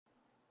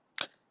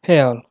Hey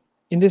all,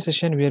 in this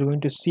session we are going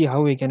to see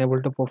how we can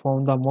able to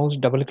perform the mouse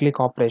double click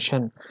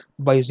operation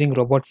by using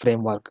robot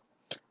framework.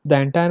 The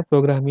entire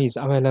program is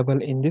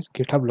available in this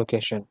GitHub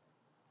location.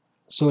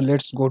 So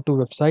let's go to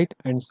website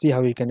and see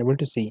how we can able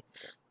to see.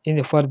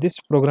 For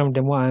this program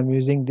demo I am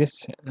using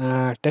this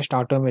test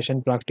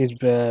automation practice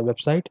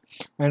website,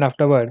 and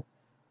afterward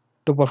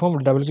to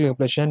perform double click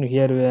operation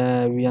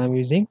here we are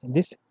using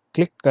this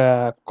click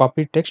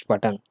copy text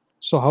button.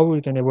 So how we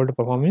can able to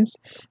perform is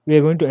we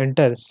are going to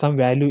enter some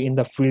value in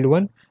the field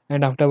 1,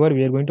 and afterward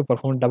we are going to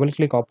perform double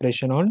click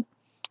operation on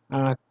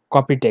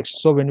copy text.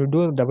 So when we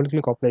do a double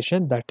click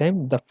operation, that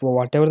time the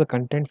whatever the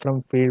content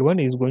from field 1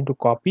 is going to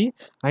copy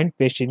and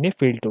paste in a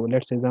field 2.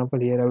 Let's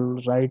example here I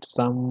will write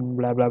some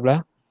blah blah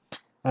blah,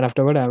 and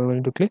afterward I am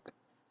going to click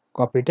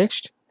copy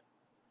text,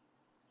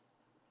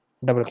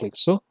 double click.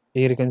 So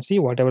here you can see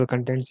whatever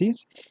contents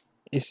is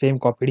same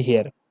copied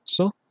here.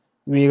 So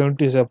we are going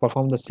to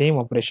perform the same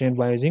operation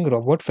by using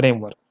robot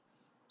framework.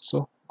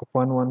 So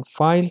open one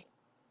file.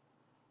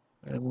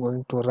 I'm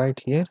going to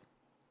write here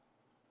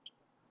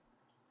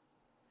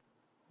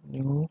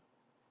new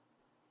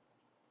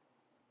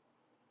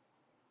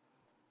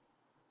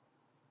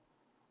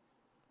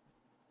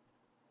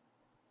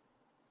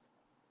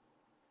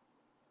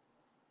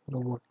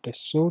robot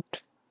test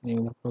suite. Name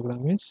of the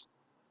program is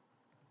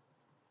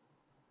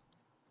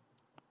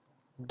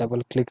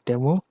double click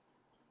demo.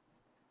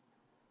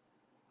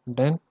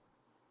 Then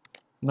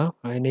now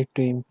I need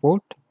to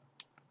import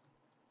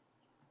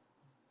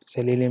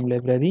Selenium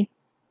library.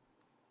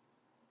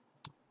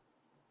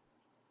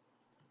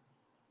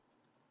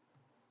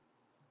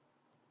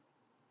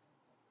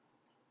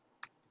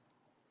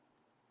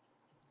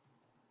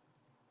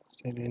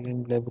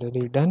 Selenium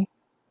library done.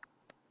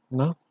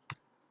 Now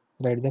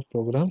write the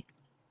program.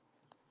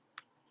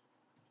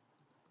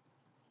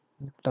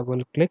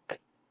 Double click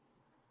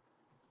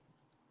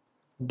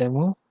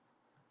demo.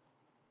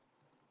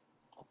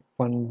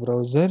 Open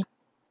browser.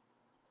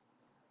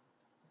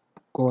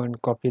 Go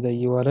and copy the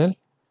URL.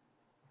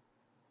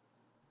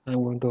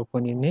 I'm going to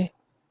open in a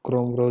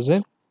Chrome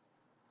browser.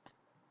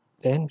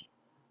 Then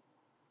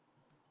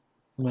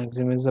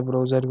maximize the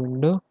browser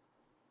window.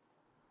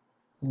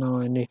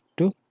 Now I need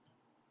to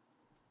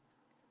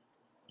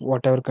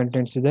whatever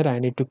contents is there I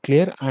need to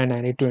clear, and I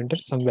need to enter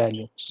some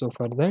value. So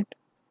for that,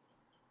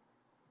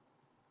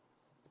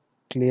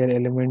 clear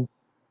element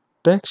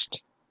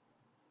text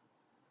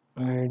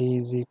id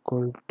is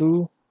equal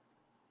to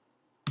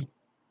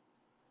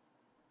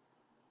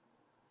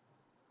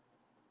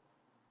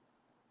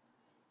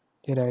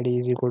here id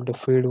is equal to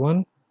field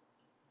 1.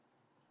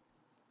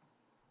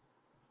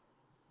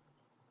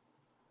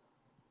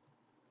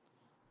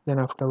 Then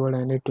afterward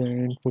I need to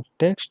input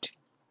text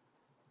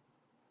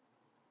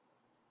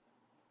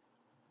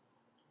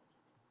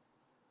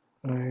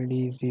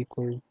id is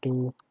equal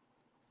to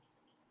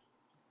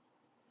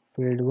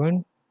field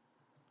 1.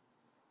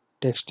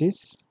 Text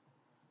is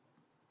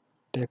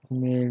tech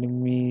made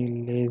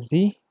me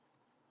lazy.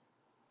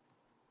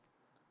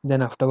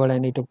 Then afterward I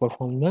need to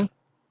perform the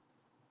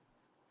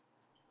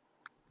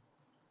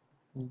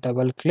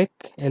double click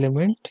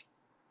element,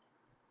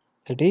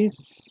 it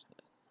is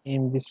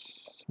in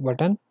this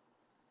button.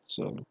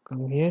 So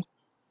come here,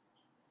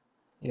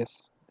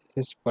 yes,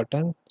 this is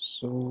button.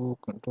 So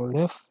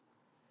control F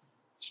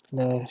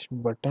slash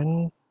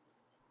button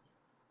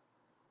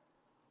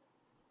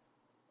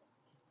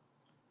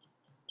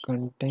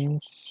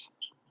contains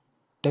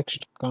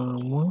text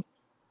comma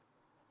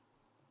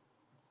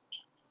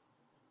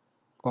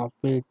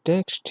copy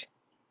text.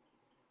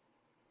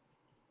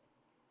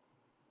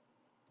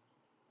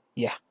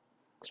 Yeah,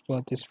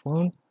 XPath is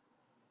found.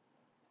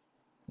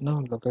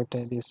 Now look at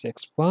this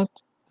XPath.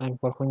 I'm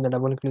performing the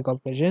double click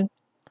operation.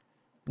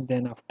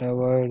 Then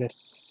afterward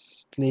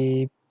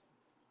sleep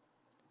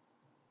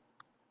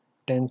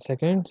 10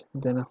 seconds.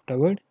 Then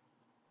afterward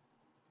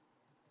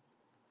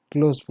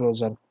close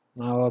browser.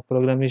 Now our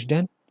program is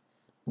done.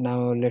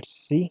 Now let's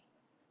see,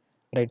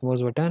 right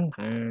mouse button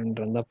and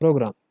run the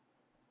program.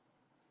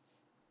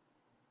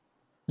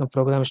 The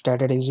program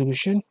started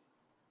execution.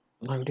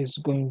 Now it is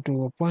going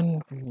to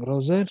open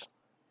browser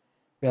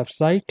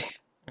website,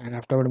 and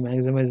afterward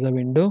maximize the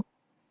window.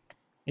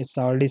 It's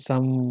already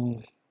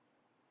some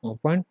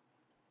open.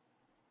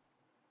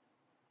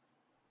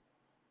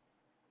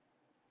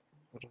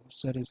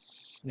 Browser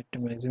is need to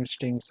maximize,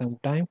 taking some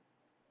time.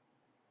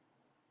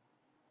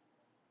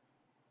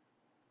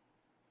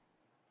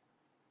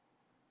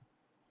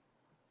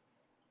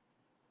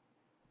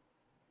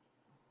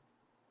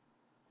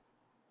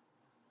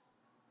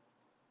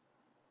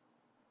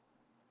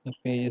 The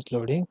page is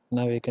loading.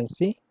 Now we can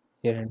see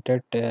here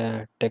entered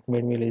tech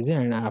made me lazy,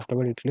 and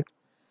afterward you click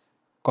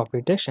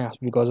copy text.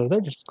 Because of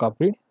that it's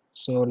copied.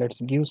 So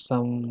let's give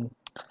some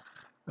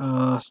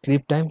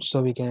sleep time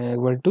so we can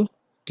able to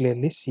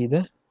clearly see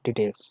the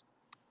details.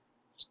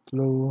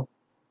 Slow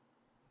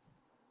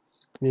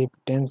sleep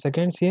 10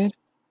 seconds here.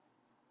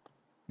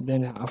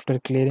 Then after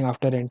clearing,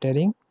 after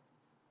entering,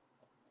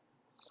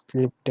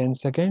 sleep 10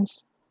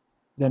 seconds.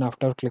 Then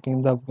after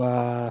clicking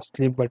the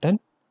sleep button,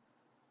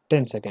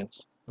 10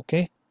 seconds.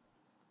 Okay,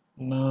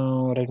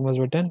 now right mouse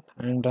button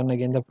and run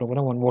again the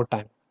program one more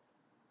time.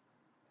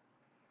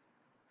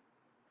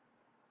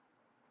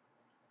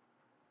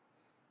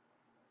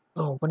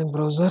 Now opening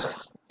browser,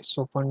 it's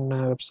open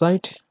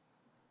website.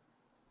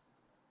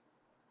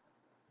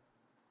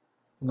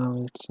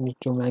 Now it's need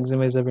to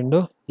maximize the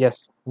window.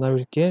 Yes, now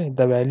okay,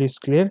 the value is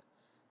clear.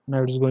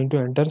 Now it is going to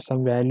enter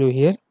some value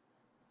here.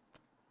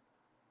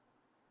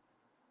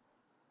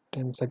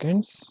 10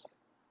 seconds.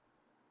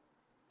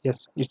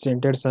 Yes, it's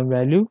entered some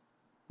value.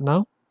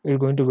 Now we're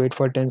going to wait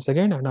for 10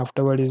 seconds, and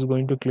afterward is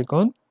going to click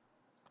on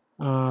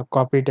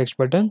copy text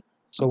button.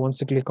 So once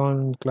you click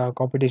on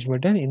copy text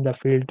button in the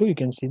field 2, you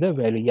can see the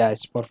value. Yeah,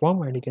 it's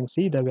performed and you can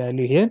see the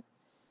value here.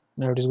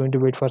 Now it is going to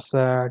wait for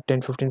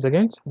 10-15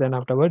 seconds. Then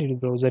afterward your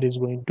browser is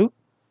going to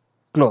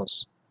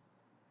close.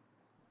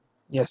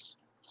 Yes,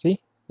 see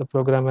the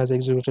program has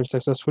executed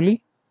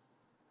successfully.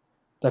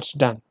 That's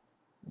done.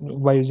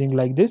 By using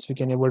like this, we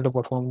can able to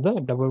perform the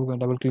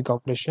double click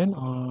operation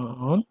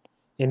on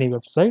any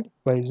website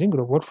by using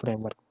robot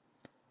framework.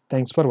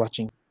 Thanks for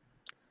watching.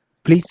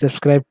 Please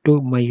subscribe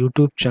to my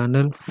YouTube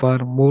channel for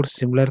more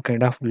similar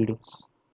kind of videos.